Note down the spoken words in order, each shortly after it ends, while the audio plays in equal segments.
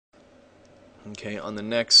okay, on the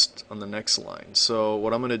next line. So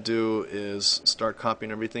what I'm going to do is start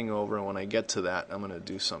copying everything over, and when I get to that, I'm going to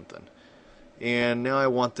do something. And now I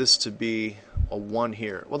want this to be a 1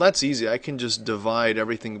 here. Well, that's easy. I can just divide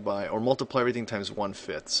everything by, or multiply everything times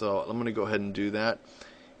 1/5. So I'm going to go ahead and do that,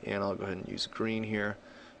 and I'll go ahead and use green here.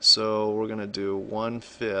 So we're going to do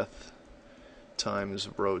 1/5 times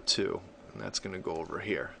row 2, and that's going to go over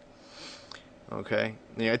here. Okay,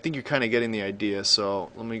 yeah, I think you're kind of getting the idea, so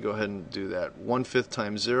let me go ahead and do that. 1/5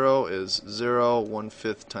 times 0 is 0,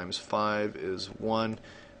 1/5 times 5 is 1,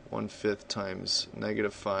 1/5 times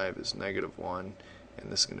 -5 is -1,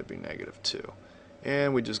 and this is going to be -2.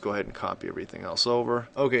 And we just go ahead and copy everything else over.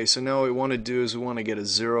 Okay, so now what we want to do is we want to get a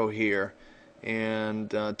 0 here,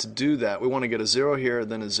 and to do that we want to get a 0 here,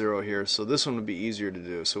 then a 0 here, so this one would be easier to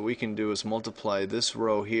do. So what we can do is multiply this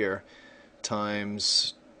row here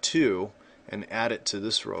times 2 and add it to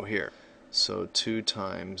this row here. So 2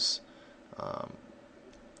 times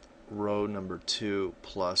row number 2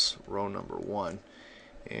 plus row number 1,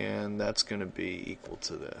 and that's going to be equal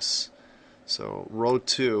to this. So row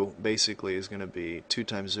 2 basically is going to be 2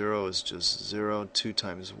 times 0 is just 0, 2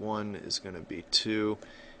 times 1 is going to be 2,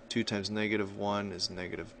 2 times -1 is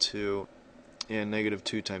 -2, and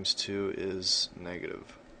 -2 times 2 is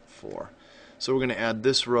 -4. So we're going to add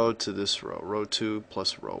this row to this row, row 2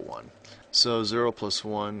 plus row 1. So 0 plus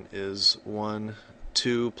 1 is 1,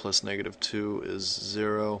 2 plus -2 is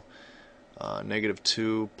 0,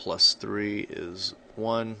 -2 plus 3 is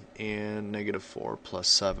 1, and -4 plus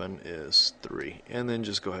 7 is 3. And then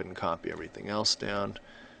just go ahead and copy everything else down.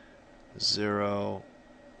 0,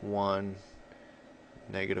 1,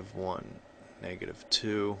 -1,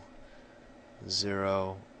 -2,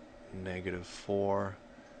 0, -4,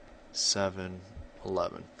 7,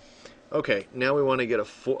 11. Okay, now we want to get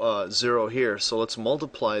a 0 here, so let's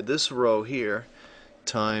multiply this row here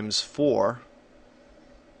times 4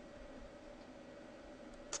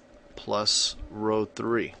 plus row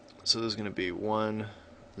 3. So this is going to be 1,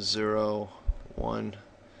 0, 1,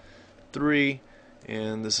 3,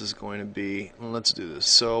 and this is going to be, let's do this.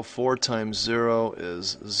 So 4 times 0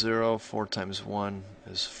 is 0, 4 times 1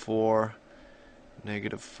 is 4,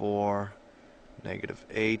 -4,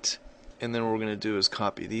 -8, and then what we're going to do is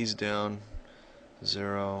copy these down.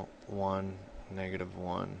 0, 1,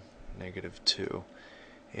 -1, -2,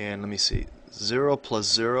 and let me see, 0 plus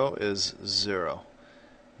 0 is 0,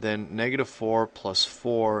 then -4 plus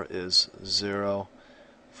 4 is 0,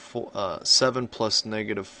 7 plus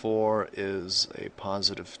 -4 is a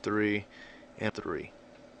 +3, and 3.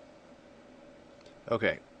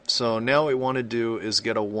 Okay, so now what we want to do is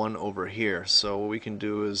get a 1 over here. So what we can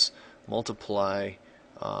do is multiply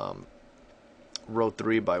row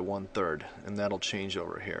 3 by 1/3, and that'll change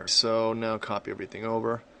over here. So now copy everything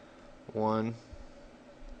over. 1,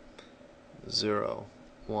 0,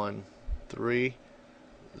 1, 3,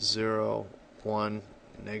 0, 1,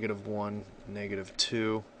 -1,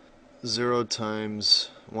 -2. 0 times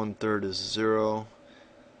 1/3 is 0.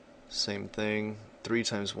 Same thing. 3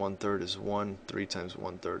 times 1/3 is 1. 3 times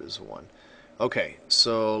 1/3 is 1. Okay,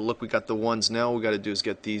 so look, we got the 1s. Now what we got to do is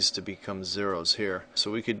get these to become 0s here.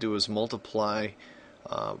 So what we could do is multiply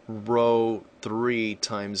row 3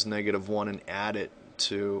 times -1 and add it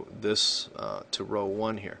to this to row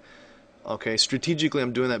 1 here. Okay, strategically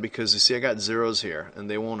I'm doing that because you see I got 0s here and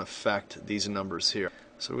they won't affect these numbers here.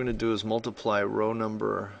 So what we're going to do is multiply row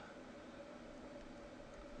number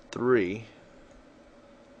 3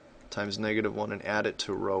 times -1 and add it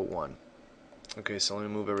to row 1. Okay, so let me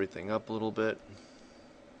move everything up a little bit.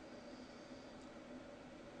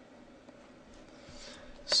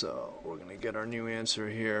 So we're going to get our new answer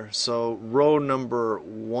here. So row number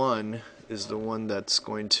 1 is the one that's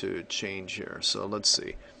going to change here. So let's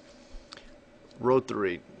see. Row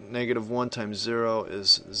 3, -1 times 0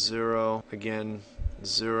 is 0. Again,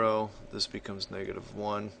 0. This becomes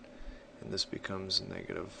 -1, and this becomes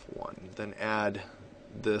 -1. Then add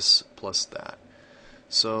this plus that.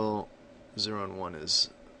 So 0 and 1 is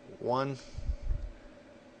 1,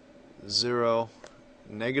 0,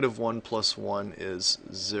 -1 plus 1 is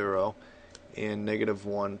 0, and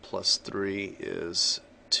 -1 plus 3 is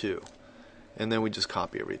 2. And then we just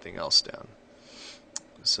copy everything else down.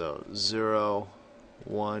 So 0,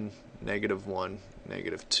 1, -1,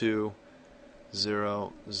 -2,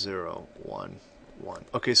 0, 0, 1, 1.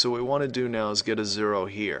 Okay, so what we want to do now is get a 0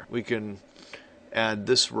 here. We can add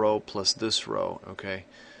this row plus this row, okay?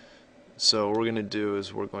 So what we're going to do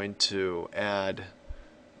is we're going to add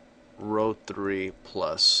row 3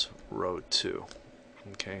 plus row 2.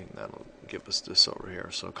 Okay, and that'll give us this over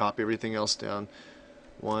here. So copy everything else down.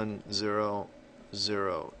 1, 0,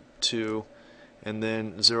 0, 2. and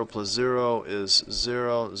then 0 plus 0 is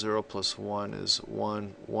 0, 0 plus 1 is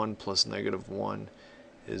 1, 1 plus negative 1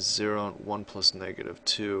 is 0, 1 plus negative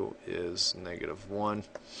 2 is negative 1,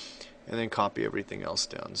 and then copy everything else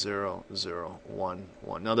down, 0, 0, 1,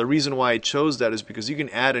 1. Now the reason why I chose that is because you can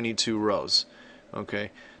add any two rows.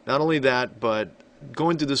 Okay. Not only that, but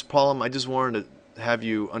going through this problem, I just wanted to have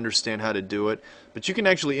you understand how to do it, but you can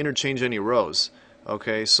actually interchange any rows.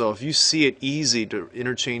 Okay, so if you see it easy to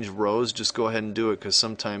interchange rows, just go ahead and do it, because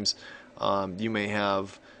sometimes you may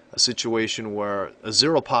have a situation where a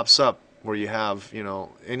 0 pops up where you have, you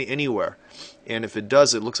know, anywhere, and if it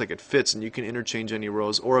does, it looks like it fits, and you can interchange any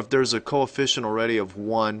rows. Or if there's a coefficient already of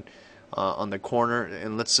 1 on the corner,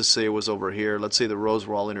 and let's just say it was over here, let's say the rows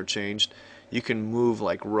were all interchanged, you can move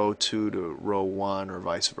like row 2 to row 1 or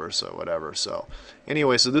vice versa, whatever. So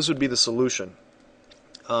anyway, so this would be the solution.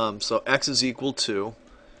 So x is equal to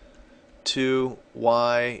 2,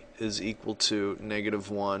 y is equal to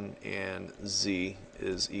negative 1, and z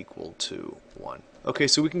is equal to 1. Okay,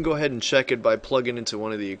 so we can go ahead and check it by plugging into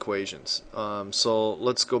one of the equations. So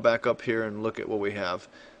let's go back up here and look at what we have.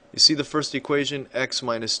 You see the first equation, x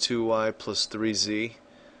minus 2y plus 3z.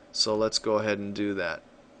 So let's go ahead and do that.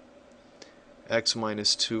 X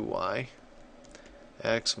minus 2y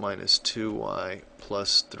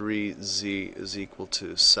plus 3z is equal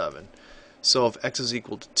to 7. So if x is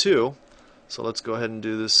equal to 2, so let's go ahead and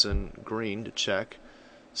do this in green to check.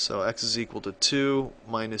 So x is equal to 2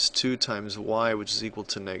 minus 2 times y, which is equal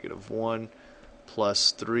to negative 1,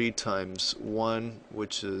 plus 3 times 1,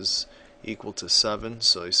 which is equal to 7.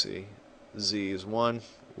 So you see z is 1,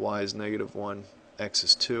 y is negative 1, x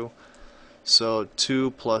is 2. So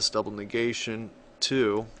 2 plus double negation,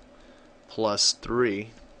 2 plus 3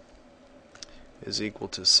 is equal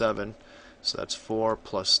to 7. So that's 4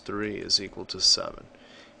 plus 3 is equal to 7.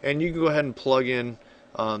 And you can go ahead and plug in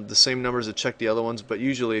the same numbers to check the other ones, but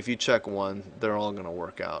usually if you check one, they're all going to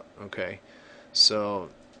work out. Okay, so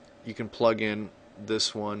you can plug in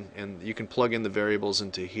this one, and you can plug in the variables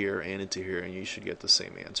into here, and you should get the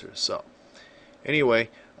same answer. So anyway,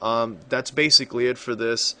 that's basically it for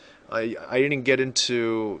this. I didn't get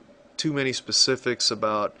into too many specifics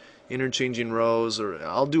about interchanging rows, or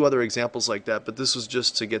I'll do other examples like that, but this was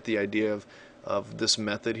just to get the idea of this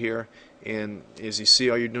method here. And as you see,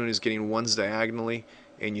 all you're doing is getting ones diagonally,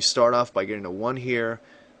 and you start off by getting a 1 here,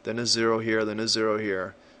 then a 0 here, then a 0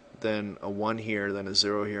 here, then a 1 here, then a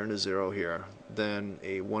 0 here, and a 0 here, then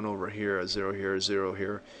a 1 over here, a 0 here, a 0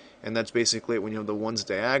 here, and that's basically it. When you have the ones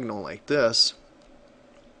diagonal like this,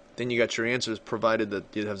 then you got your answers, provided that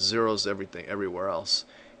you have zeros everywhere else.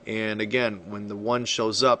 And again, when the 1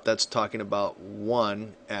 shows up, that's talking about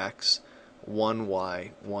 1x, 1y,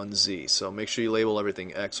 1z. So make sure you label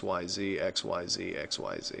everything x, y, z, x, y, z, x,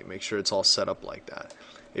 y, z. Make sure it's all set up like that.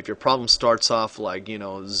 If your problem starts off like, you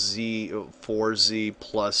know, 4z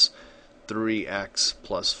plus 3x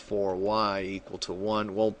plus 4y equal to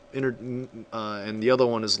 1, well, and the other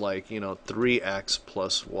one is like, you know, 3x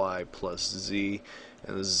plus y plus z,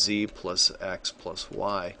 and z plus x plus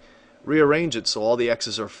y. Rearrange it so all the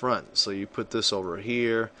x's are front. So you put this over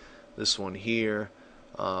here, this one here,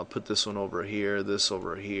 put this one over here, this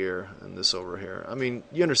over here, and this over here. I mean,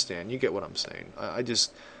 you understand, you get what I'm saying. I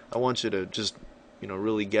want you to just, you know,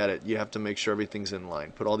 really get it. You have to make sure everything's in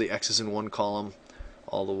line. Put all the x's in one column,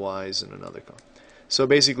 all the y's in another column. So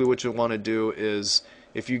basically what you want to do is,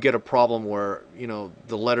 if you get a problem where, you know,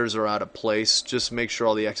 the letters are out of place, just make sure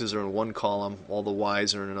all the x's are in one column, all the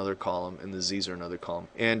y's are in another column, and the z's are in another column,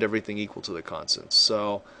 and everything equal to the constants.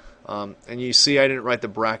 So, and you see I didn't write the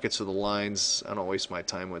brackets or the lines. I don't waste my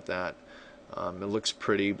time with that. It looks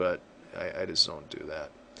pretty, but I just don't do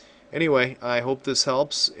that. Anyway, I hope this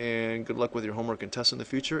helps, and good luck with your homework and tests in the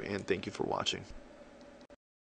future, and thank you for watching.